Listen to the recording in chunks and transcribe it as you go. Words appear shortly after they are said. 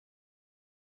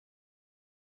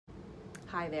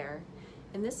Hi there.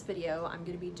 In this video, I'm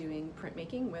going to be doing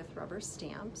printmaking with rubber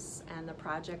stamps, and the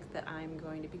project that I'm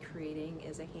going to be creating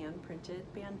is a hand-printed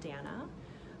bandana,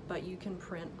 but you can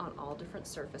print on all different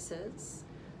surfaces.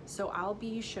 So I'll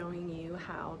be showing you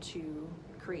how to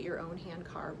create your own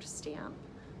hand-carved stamp.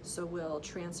 So we'll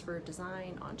transfer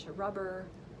design onto rubber,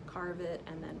 carve it,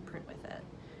 and then print with it.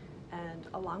 And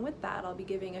along with that, I'll be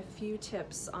giving a few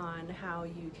tips on how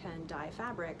you can dye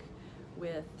fabric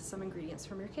with some ingredients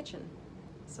from your kitchen.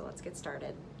 So let's get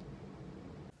started.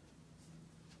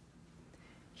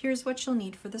 Here's what you'll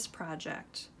need for this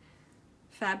project.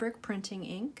 Fabric printing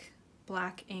ink,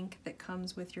 black ink that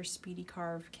comes with your Speedy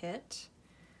Carve kit,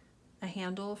 a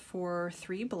handle for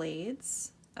 3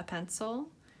 blades, a pencil,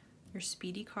 your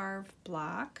Speedy Carve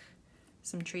block,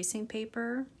 some tracing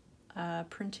paper, a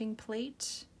printing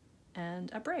plate,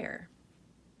 and a brayer.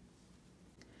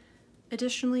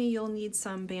 Additionally, you'll need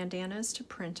some bandanas to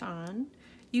print on.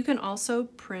 You can also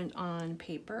print on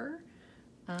paper,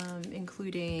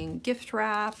 including gift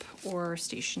wrap or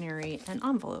stationery and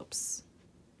envelopes.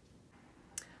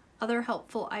 Other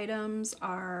helpful items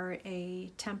are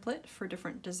a template for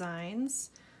different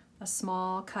designs, a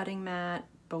small cutting mat,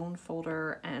 bone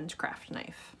folder, and craft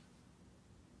knife.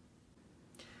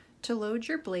 To load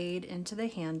your blade into the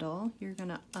handle, you're going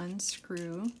to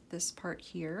unscrew this part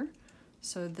here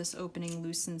so this opening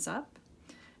loosens up,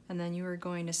 and then you are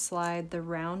going to slide the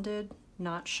rounded,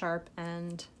 not sharp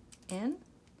end in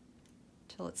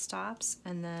till it stops,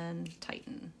 and then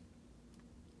tighten.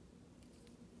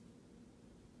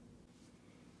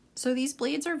 So these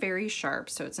blades are very sharp,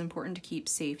 so it's important to keep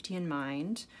safety in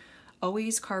mind.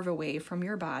 Always carve away from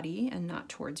your body and not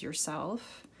towards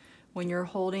yourself. When you're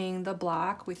holding the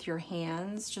block with your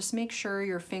hands, just make sure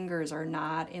your fingers are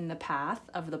not in the path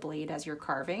of the blade as you're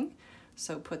carving,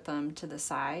 so put them to the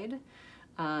side.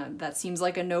 That seems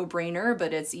like a no-brainer,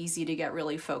 but it's easy to get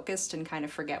really focused and kind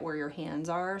of forget where your hands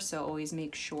are, so always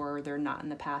make sure they're not in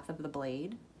the path of the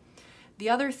blade. The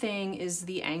other thing is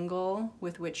the angle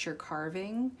with which you're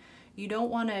carving. You don't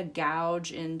want to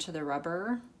gouge into the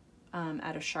rubber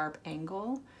at a sharp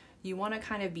angle. You want to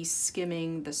kind of be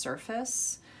skimming the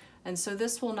surface. And so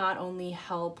this will not only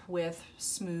help with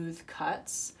smooth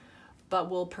cuts, but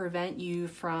will prevent you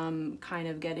from kind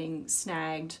of getting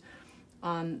snagged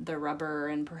on the rubber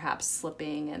and perhaps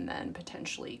slipping and then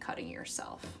potentially cutting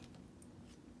yourself.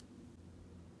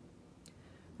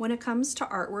 When it comes to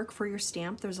artwork for your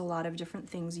stamp, there's a lot of different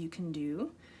things you can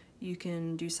do. You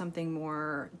can do something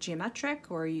more geometric,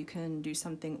 or you can do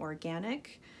something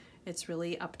organic. It's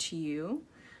really up to you.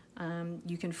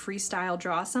 You can freestyle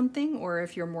draw something, or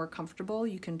if you're more comfortable,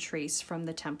 you can trace from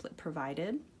the template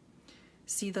provided.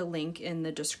 See the link in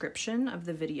the description of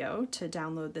the video to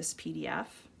download this PDF.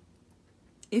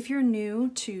 If you're new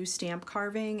to stamp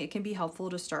carving, it can be helpful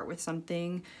to start with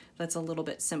something that's a little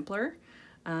bit simpler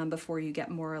before you get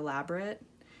more elaborate.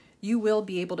 You will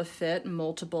be able to fit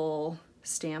multiple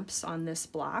stamps on this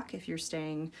block if you're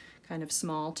staying kind of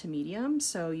small to medium,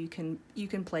 so you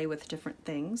can play with different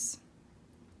things.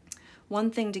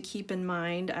 One thing to keep in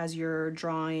mind as you're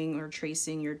drawing or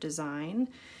tracing your design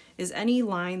is any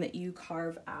line that you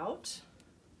carve out.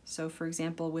 So for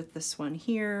example, with this one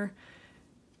here,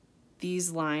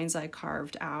 these lines I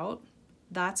carved out,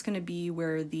 that's going to be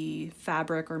where the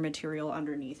fabric or material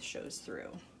underneath shows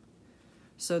through.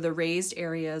 So the raised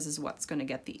areas is what's going to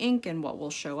get the ink and what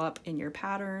will show up in your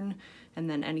pattern, and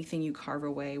then anything you carve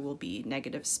away will be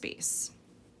negative space.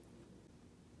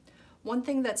 One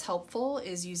thing that's helpful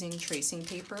is using tracing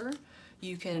paper.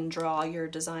 You can draw your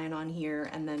design on here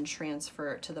and then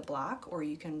transfer it to the block, or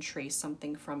you can trace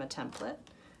something from a template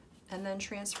and then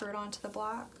transfer it onto the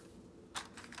block.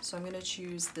 So I'm going to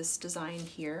choose this design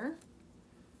here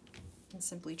and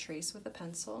simply trace with a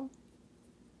pencil.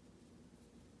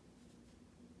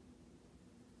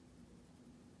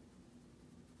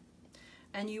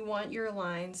 And you want your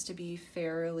lines to be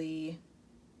fairly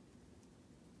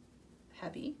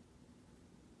heavy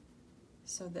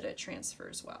so that it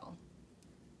transfers well.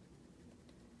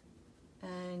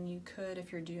 And you could,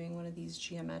 if you're doing one of these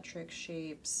geometric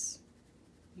shapes,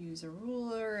 use a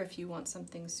ruler if you want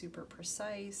something super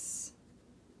precise.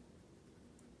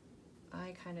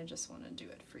 I kind of just want to do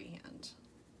it freehand.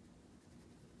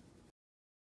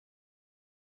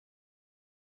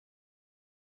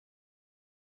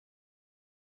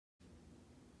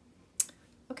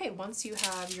 Okay, once you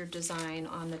have your design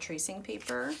on the tracing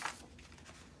paper,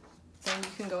 then you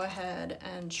can go ahead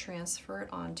and transfer it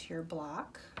onto your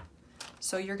block.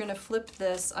 So you're going to flip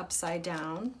this upside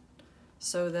down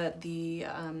so that the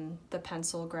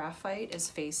pencil graphite is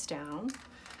face down.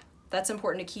 that's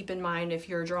important to keep in mind if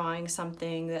you're drawing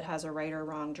something that has a right or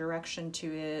wrong direction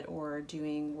to it or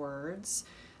doing words.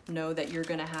 Know that you're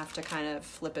gonna have to kind of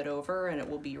flip it over and it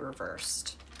will be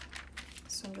reversed.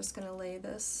 So I'm just gonna lay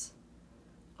this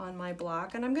on my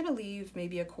block, and I'm gonna leave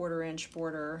maybe a 1/4 inch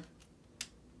border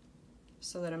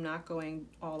so that I'm not going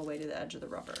all the way to the edge of the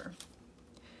rubber.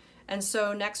 And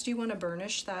so next you wanna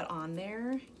burnish that on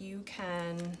there. You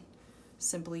can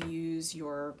simply use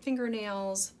your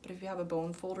fingernails, but if you have a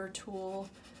bone folder tool,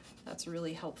 that's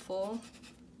really helpful.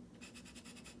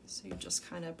 So you just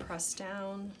kind of press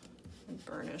down and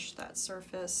burnish that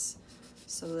surface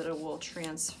so that it will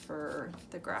transfer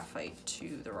the graphite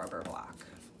to the rubber block.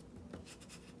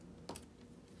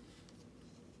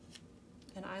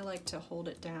 And I like to hold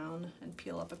it down and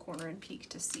peel up a corner and peek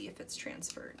to see if it's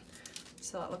transferred.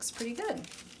 So that looks pretty good.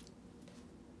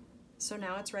 So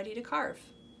now it's ready to carve.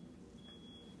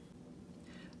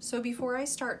 So before I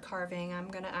start carving, I'm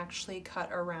gonna actually cut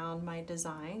around my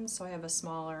design so I have a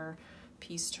smaller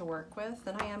piece to work with.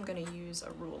 And I am gonna use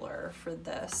a ruler for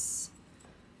this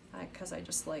because I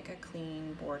just like a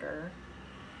clean border.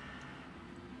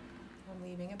 I'm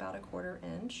leaving about a 1/4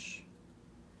 inch.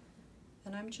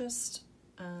 And I'm just,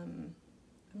 I'm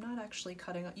not actually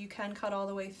cutting, you can cut all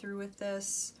the way through with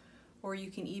this, or you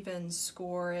can even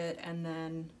score it and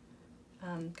then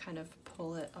kind of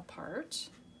pull it apart.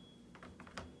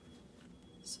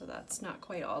 So that's not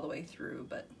quite all the way through,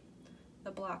 but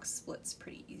the block splits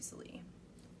pretty easily.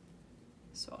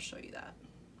 So I'll show you that.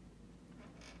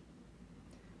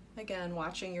 Again,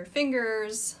 watching your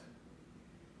fingers,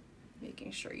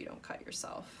 making sure you don't cut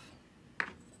yourself.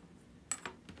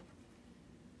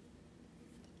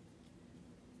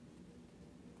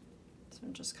 So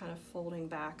I'm just kind of folding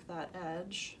back that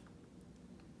edge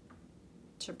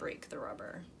to break the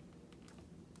rubber.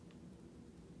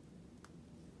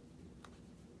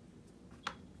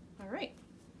 All right.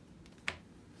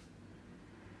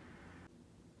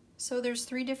 So there's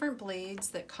 3 different blades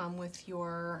that come with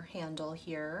your handle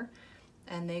here,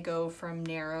 and they go from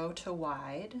narrow to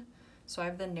wide. So I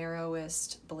have the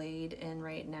narrowest blade in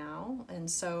right now, and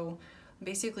so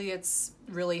basically it's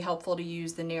really helpful to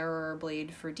use the narrower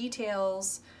blade for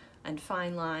details and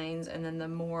fine lines, and then the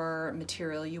more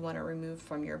material you want to remove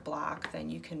from your block, then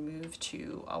you can move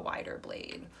to a wider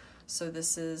blade. So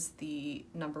this is the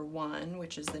number 1,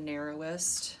 which is the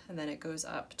narrowest, and then it goes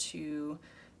up to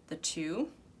the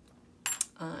 2,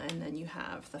 and then you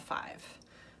have the 5,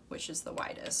 which is the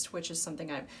widest, which is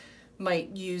something I might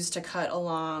use to cut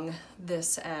along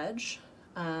this edge.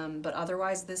 But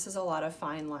otherwise, this is a lot of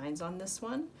fine lines on this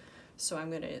one, so I'm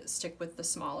going to stick with the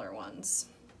smaller ones.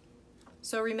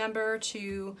 So remember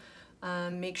to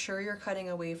make sure you're cutting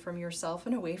away from yourself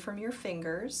and away from your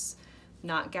fingers,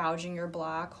 not gouging your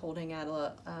block, holding at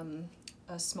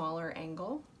a smaller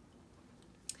angle.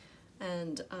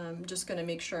 And I'm just going to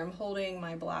make sure I'm holding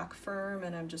my block firm,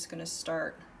 and I'm just going to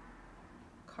start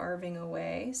carving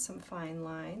away some fine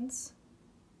lines.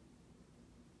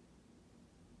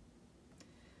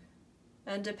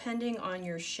 And depending on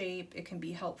your shape, it can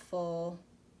be helpful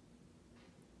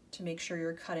to make sure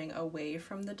you're cutting away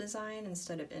from the design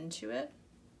instead of into it.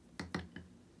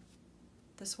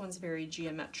 This one's very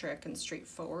geometric and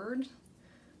straightforward,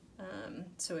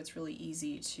 so it's really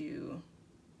easy to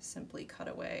simply cut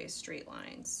away straight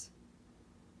lines.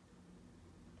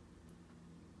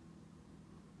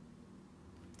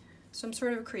 So I'm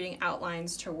sort of creating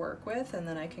outlines to work with, and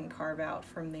then I can carve out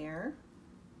from there.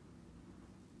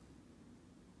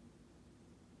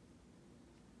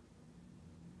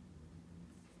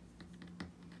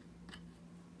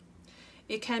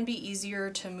 It can be easier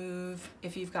to move,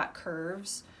 if you've got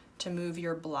curves, to move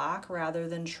your block rather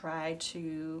than try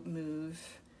to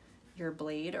move your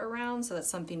blade around. So that's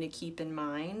something to keep in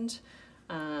mind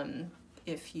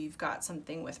if you've got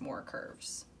something with more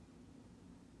curves.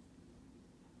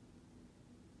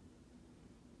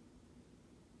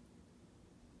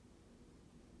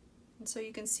 And so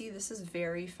you can see this is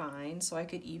very fine, so I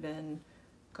could even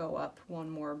go up one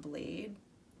more blade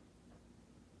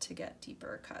to get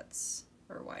deeper cuts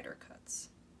or wider cuts.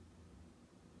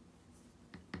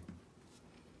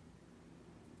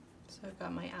 So I've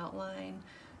got my outline.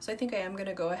 So I think I am going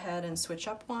to go ahead and switch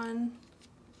up one.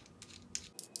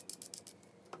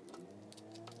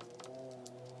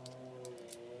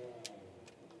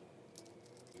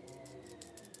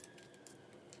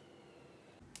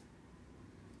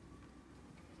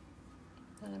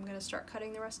 And I'm going to start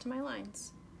cutting the rest of my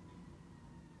lines.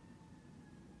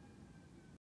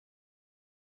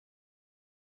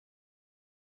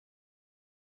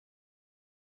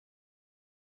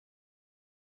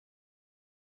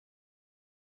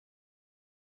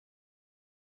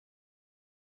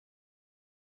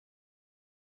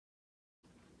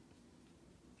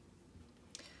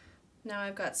 Now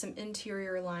I've got some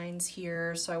interior lines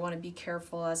here, so I want to be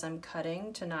careful as I'm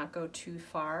cutting to not go too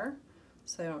far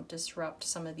so I don't disrupt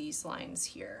some of these lines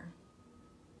here.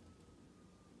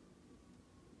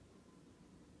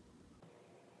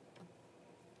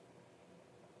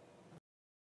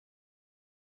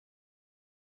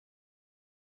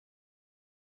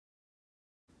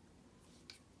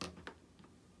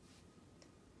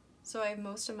 So I have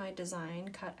most of my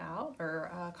design cut out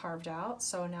or carved out,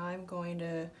 so now I'm going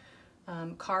to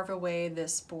carve away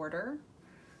this border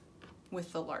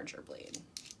with the larger blade.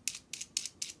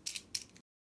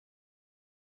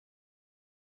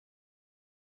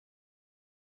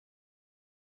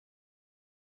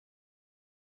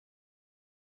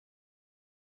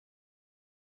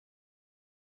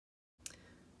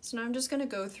 So now I'm just going to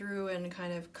go through and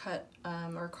kind of cut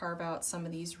or carve out some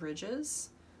of these ridges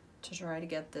to try to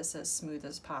get this as smooth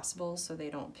as possible so they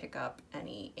don't pick up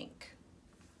any ink.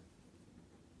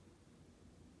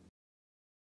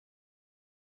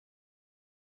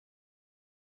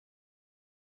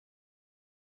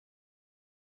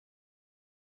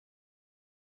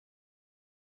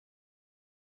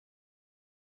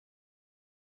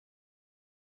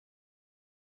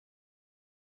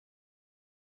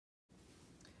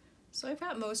 So I've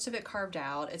got most of it carved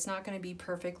out. It's not going to be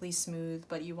perfectly smooth,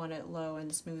 but you want it low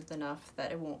and smooth enough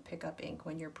that it won't pick up ink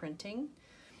when you're printing.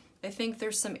 I think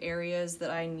there's some areas that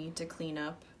I need to clean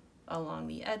up along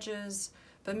the edges,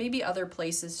 but maybe other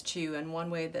places too. And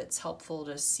one way that's helpful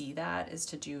to see that is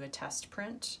to do a test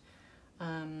print.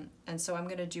 And so I'm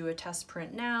going to do a test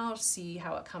print now, see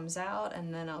how it comes out,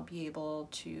 and then I'll be able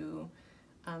to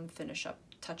finish up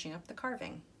touching up the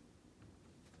carving.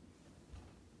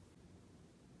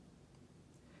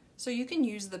 So you can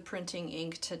use the printing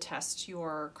ink to test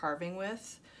your carving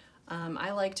with. I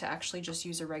like to actually just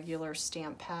use a regular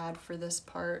stamp pad for this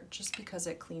part just because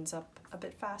it cleans up a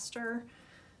bit faster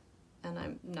and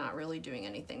I'm not really doing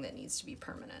anything that needs to be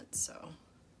permanent. So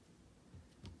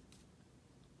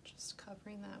just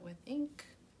covering that with ink.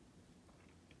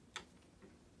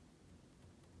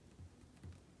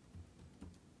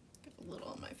 Get a little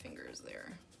on my fingers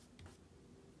there.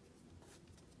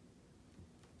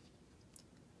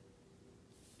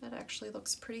 That actually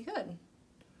looks pretty good.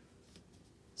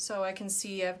 So I can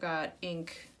see I've got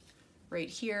ink right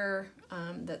here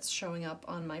that's showing up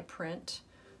on my print.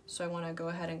 So I want to go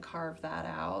ahead and carve that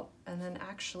out. And then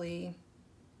actually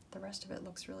the rest of it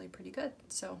looks really pretty good.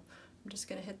 So I'm just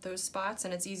going to hit those spots,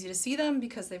 and it's easy to see them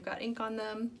because they've got ink on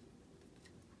them.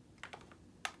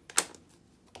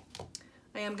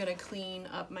 I am going to clean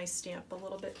up my stamp a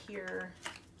little bit here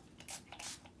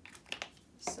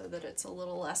so that it's a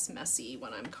little less messy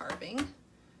when I'm carving,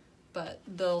 but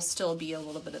there'll still be a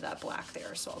little bit of that black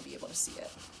there, so I'll be able to see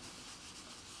it.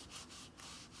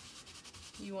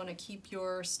 You want to keep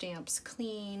your stamps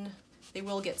clean. They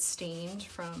will get stained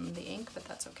from the ink, but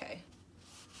that's okay.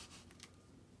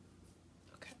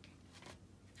 Okay.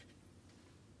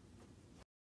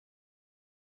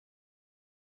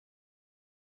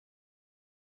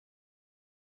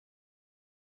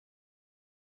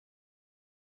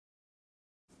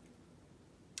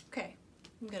 Okay,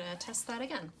 I'm gonna test that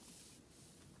again.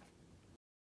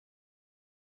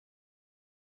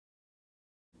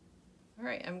 All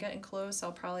right, I'm getting close.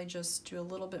 I'll probably just do a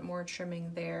little bit more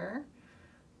trimming there.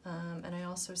 And I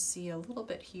also see a little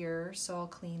bit here, so I'll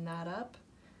clean that up,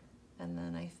 and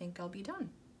then I think I'll be done.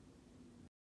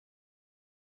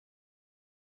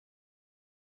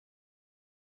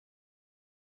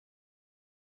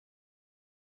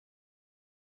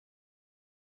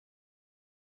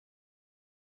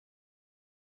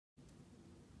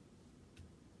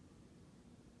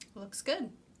 Looks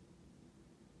good.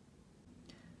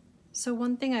 So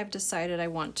one thing I've decided I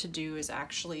want to do is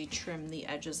actually trim the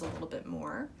edges a little bit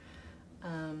more.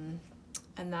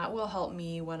 And that will help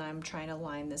me when I'm trying to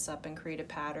line this up and create a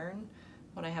pattern.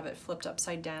 When I have it flipped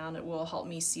upside down, it will help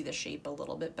me see the shape a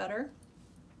little bit better.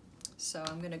 So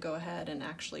I'm going to go ahead and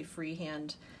actually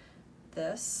freehand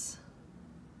this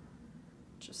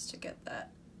just to get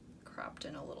that cropped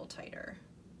in a little tighter.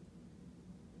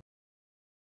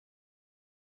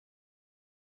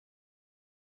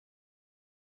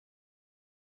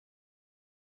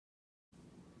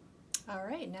 All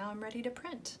right, now I'm ready to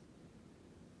print.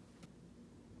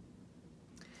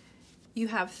 You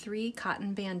have 3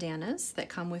 cotton bandanas that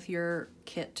come with your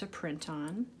kit to print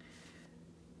on.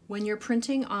 When you're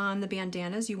printing on the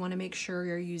bandanas, you want to make sure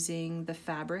you're using the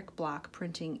fabric block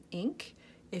printing ink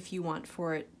if you want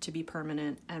for it to be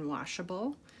permanent and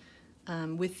washable.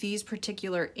 With these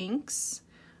particular inks,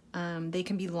 they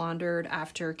can be laundered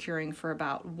after curing for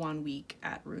about 1 week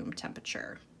at room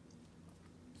temperature.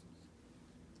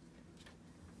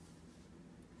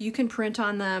 You can print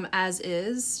on them as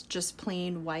is, just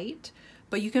plain white,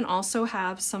 but you can also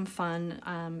have some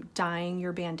fun dyeing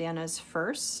your bandanas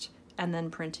first and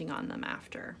then printing on them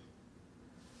after.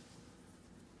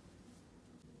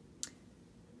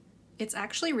 It's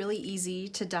actually really easy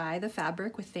to dye the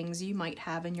fabric with things you might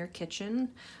have in your kitchen.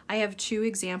 I have two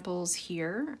examples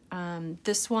here.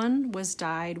 This one was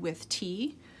dyed with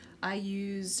tea. I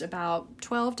used about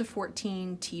 12 to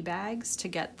 14 tea bags to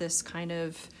get this kind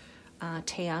of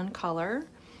tan color.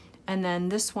 And then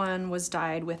this one was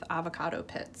dyed with avocado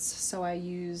pits. So I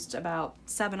used about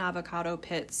 7 avocado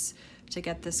pits to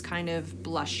get this kind of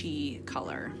blushy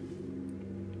color.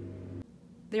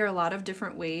 There are a lot of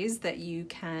different ways that you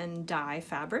can dye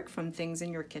fabric from things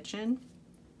in your kitchen.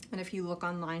 And if you look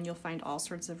online, you'll find all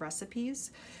sorts of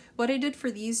recipes. What I did for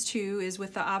these two is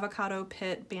with the avocado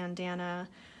pit bandana,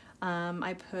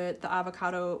 I put the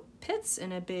avocado pits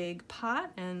in a big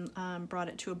pot and brought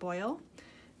it to a boil.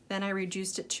 Then I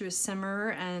reduced it to a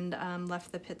simmer and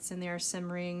left the pits in there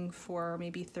simmering for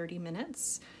maybe 30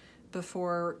 minutes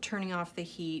before turning off the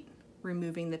heat,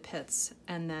 removing the pits,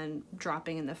 and then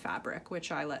dropping in the fabric,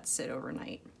 which I let sit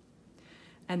overnight.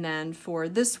 And then for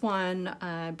this one,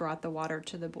 I brought the water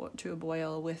to a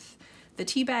boil with the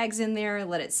tea bags in there,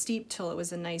 let it steep till it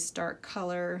was a nice dark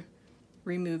color,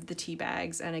 removed the tea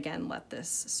bags, and again let this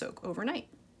soak overnight.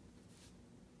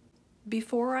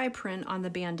 Before I print on the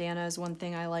bandanas, one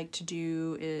thing I like to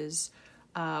do is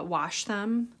wash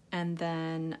them and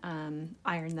then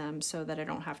iron them so that I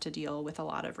don't have to deal with a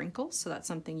lot of wrinkles. So that's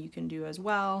something you can do as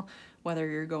well, whether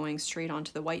you're going straight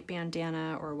onto the white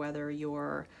bandana or whether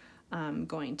you're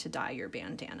going to dye your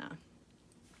bandana.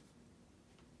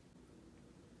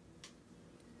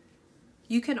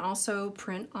 You can also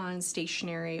print on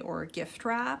stationery or gift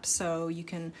wrap. So you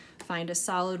can find a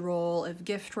solid roll of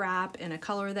gift wrap in a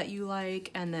color that you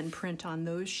like and then print on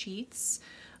those sheets.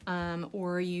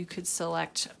 Or you could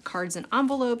select cards and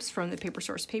envelopes from the Paper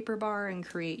Source paper bar and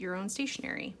create your own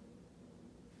stationery.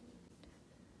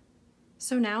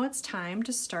 So now it's time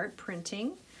to start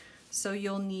printing. So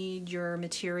you'll need your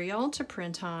material to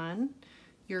print on,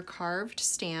 your carved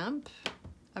stamp,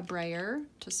 a brayer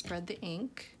to spread the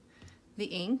ink,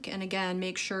 and again,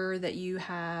 make sure that you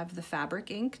have the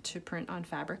fabric ink to print on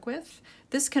fabric with.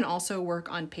 This can also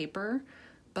work on paper,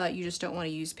 but you just don't want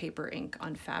to use paper ink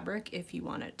on fabric if you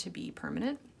want it to be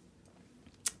permanent.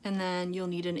 And then you'll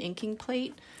need an inking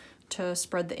plate to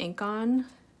spread the ink on.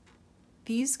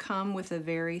 These come with a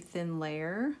very thin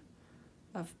layer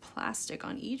of plastic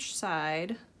on each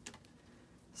side,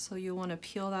 so you'll want to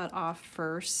peel that off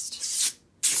first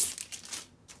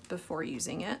before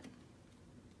using it.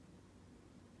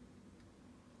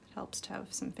 It helps to have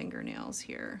some fingernails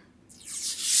here.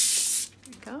 There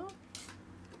we go.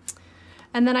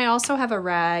 And then I also have a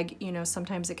rag. You know,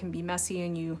 sometimes it can be messy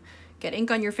and you get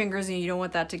ink on your fingers and you don't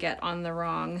want that to get on the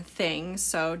wrong thing.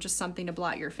 So just something to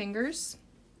blot your fingers.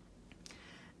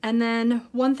 And then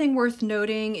one thing worth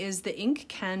noting is the ink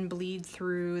can bleed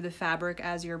through the fabric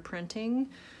as you're printing.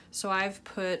 So I've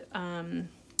put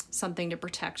something to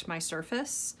protect my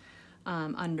surface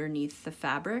underneath the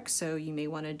fabric. So you may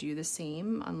want to do the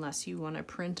same unless you want to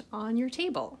print on your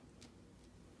table.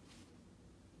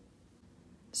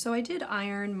 So I did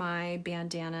iron my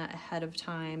bandana ahead of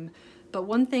time, but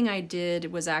one thing I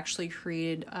did was actually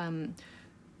create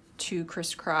 2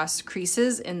 crisscross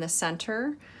creases in the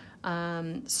center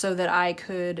so that I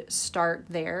could start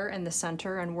there in the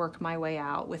center and work my way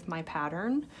out with my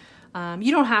pattern.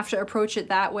 You don't have to approach it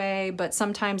that way, but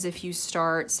sometimes if you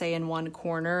start, say, in one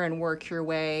corner and work your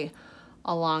way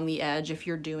along the edge, if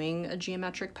you're doing a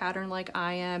geometric pattern like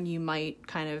I am, you might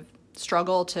kind of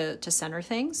struggle to center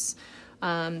things.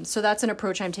 So that's an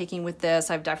approach I'm taking with this.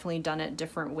 I've definitely done it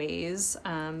different ways,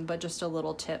 but just a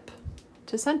little tip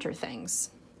to center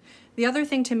things. The other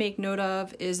thing to make note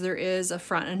of is there is a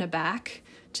front and a back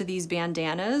to these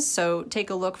bandanas. So take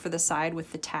a look for the side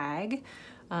with the tag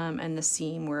and the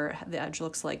seam where the edge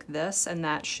looks like this, and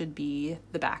that should be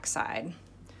the back side.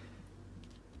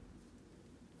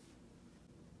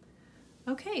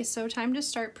 Okay, so time to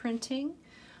start printing.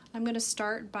 I'm going to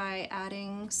start by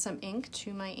adding some ink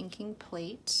to my inking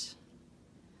plate.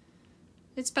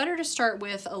 It's better to start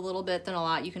with a little bit than a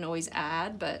lot. You can always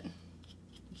add, but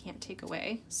you can't take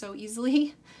away so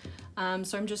easily.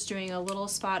 So I'm just doing a little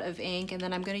spot of ink, and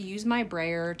then I'm going to use my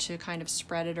brayer to kind of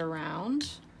spread it around.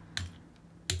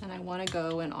 And I want to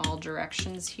go in all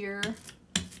directions here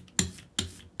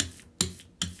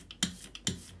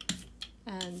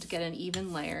and get an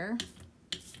even layer.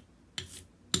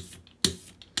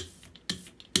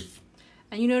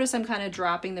 And you notice I'm kind of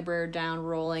dropping the brayer down,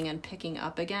 rolling and picking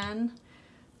up again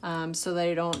so that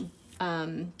I don't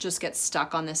just gets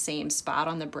stuck on the same spot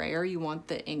on the brayer. You want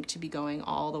the ink to be going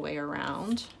all the way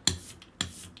around.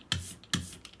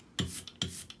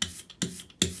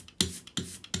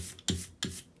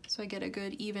 So I get a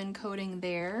good even coating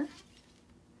there.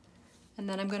 And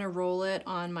then I'm going to roll it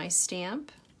on my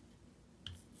stamp.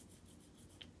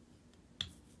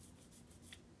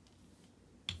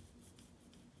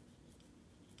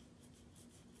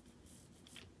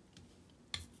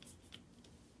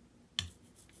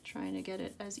 Trying to get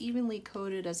it as evenly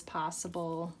coated as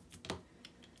possible.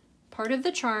 Part of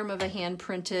the charm of a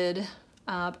hand-printed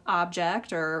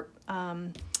object or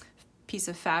piece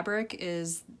of fabric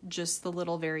is just the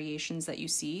little variations that you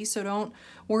see. So don't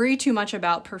worry too much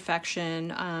about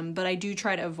perfection, but I do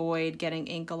try to avoid getting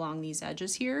ink along these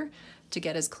edges here to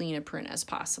get as clean a print as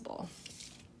possible.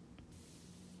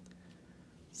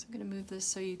 So I'm going to move this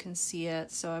so you can see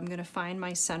it. So I'm going to find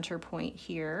my center point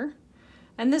here.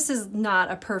 And this is not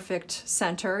a perfect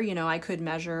center, you know, I could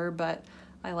measure, but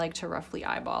I like to roughly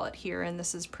eyeball it here, and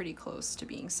this is pretty close to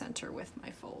being center with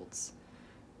my folds.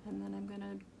 And then I'm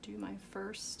gonna do my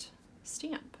first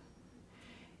stamp.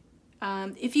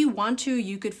 If you want to,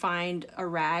 you could find a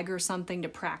rag or something to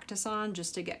practice on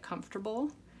just to get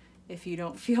comfortable if you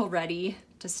don't feel ready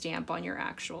to stamp on your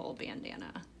actual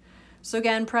bandana. So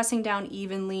again, pressing down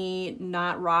evenly,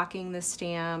 not rocking the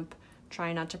stamp,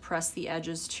 try not to press the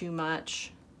edges too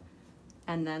much,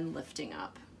 and then lifting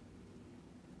up.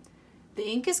 The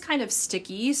ink is kind of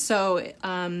sticky, so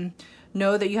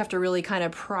know that you have to really kind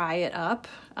of pry it up.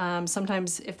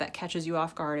 Sometimes if that catches you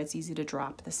off guard, it's easy to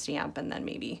drop the stamp and then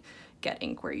maybe get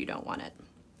ink where you don't want it.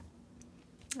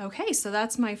 Okay, so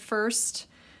that's my first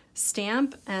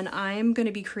stamp, and I'm going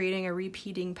to be creating a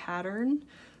repeating pattern.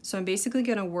 So I'm basically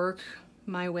going to work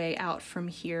my way out from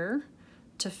here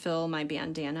to fill my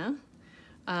bandana.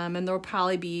 And there'll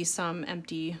probably be some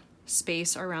empty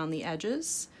space around the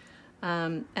edges.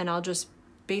 And I'll just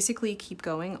basically keep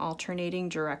going, alternating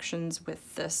directions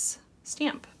with this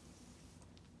stamp.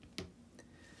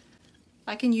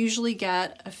 I can usually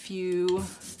get a few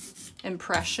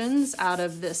impressions out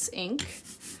of this ink,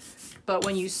 but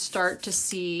when you start to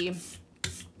see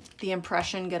the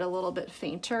impression get a little bit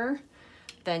fainter,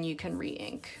 then you can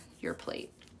re-ink your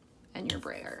plate and your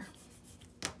brayer.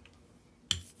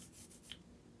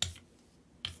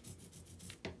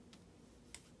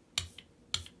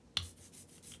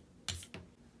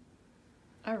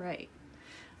 All right,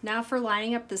 now for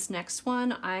lining up this next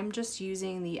one, I'm just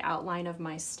using the outline of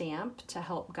my stamp to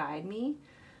help guide me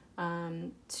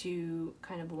to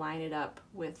kind of line it up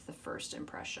with the first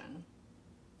impression.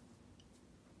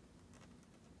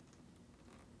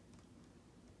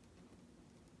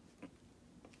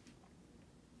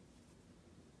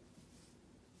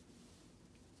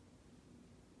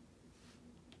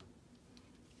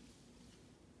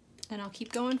 And I'll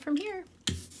keep going from here.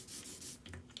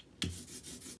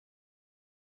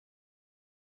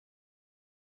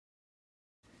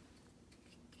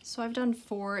 So I've done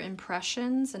 4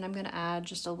 impressions, and I'm going to add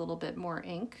just a little bit more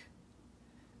ink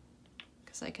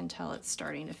because I can tell it's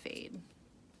starting to fade.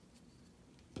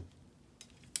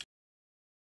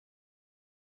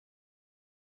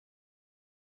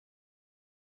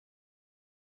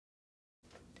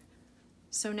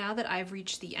 So now that I've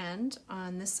reached the end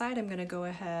on this side, I'm going to go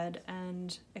ahead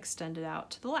and extend it out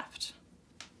to the left.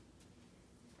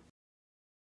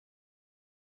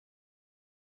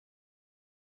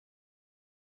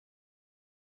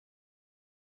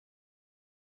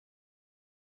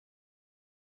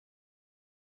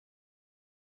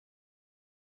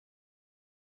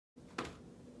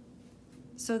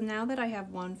 So now that I have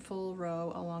one full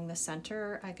row along the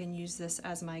center, I can use this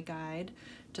as my guide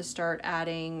to start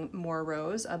adding more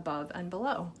rows above and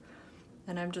below.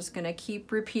 And I'm just going to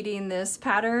keep repeating this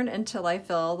pattern until I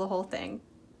fill the whole thing.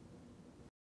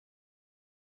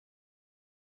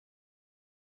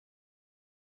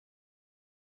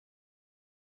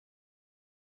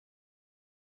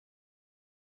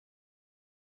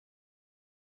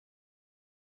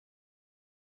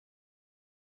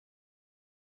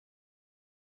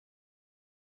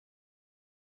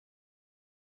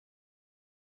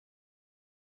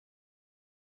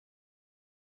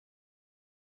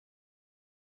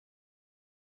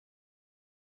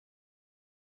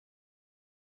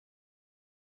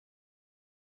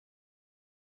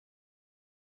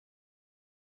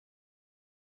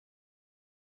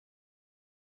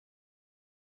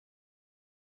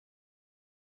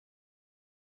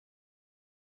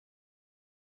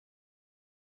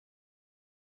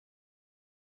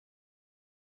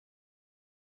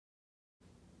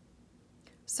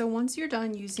 So once you're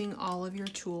done using all of your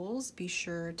tools, be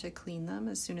sure to clean them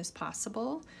as soon as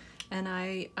possible And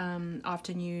I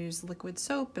often use liquid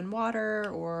soap and water,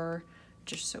 or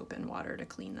just soap and water to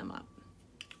clean them up.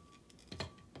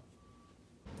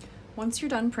 Once you're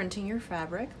done printing your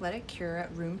fabric, let it cure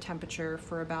at room temperature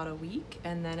for about a week,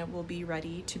 and then it will be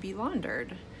ready to be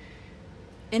laundered.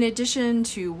 In addition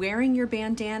to wearing your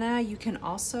bandana, you can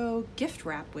also gift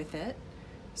wrap with it.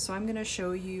 So I'm going to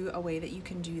show you a way that you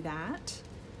can do that.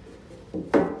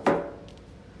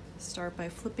 Start by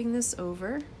flipping this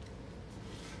over,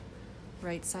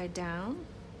 right side down.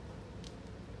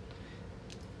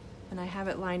 And I have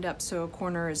it lined up so a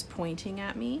corner is pointing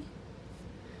at me.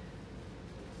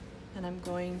 And I'm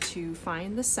going to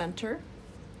find the center,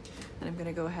 and I'm going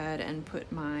to go ahead and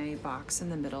put my box in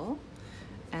the middle,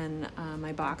 and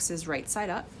my box is right side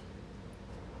up.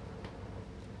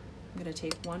 I'm going to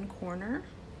take one corner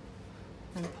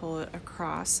and pull it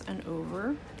across and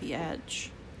over the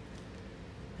edge,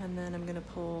 and then I'm going to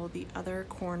pull the other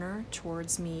corner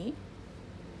towards me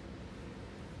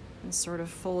and sort of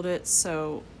fold it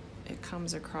so it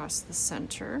comes across the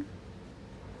center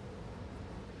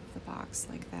the box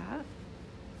like that.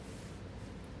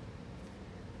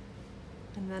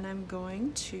 And then I'm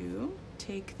going to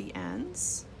take the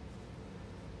ends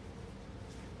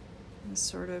and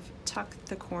sort of tuck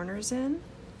the corners in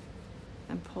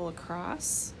and pull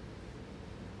across.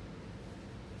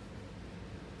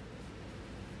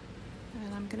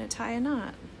 And I'm going to tie a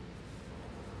knot.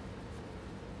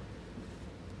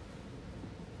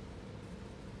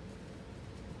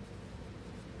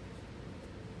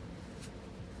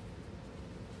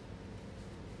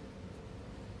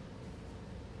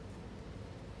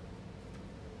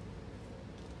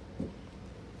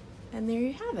 And there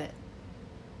you have it.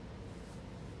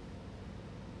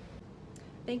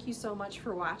 Thank you so much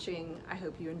for watching. I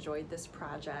hope you enjoyed this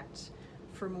project.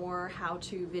 For more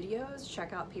how-to videos,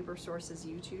 check out PaperSource's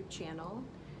YouTube channel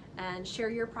and share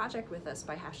your project with us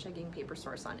by hashtagging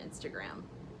PaperSource on Instagram.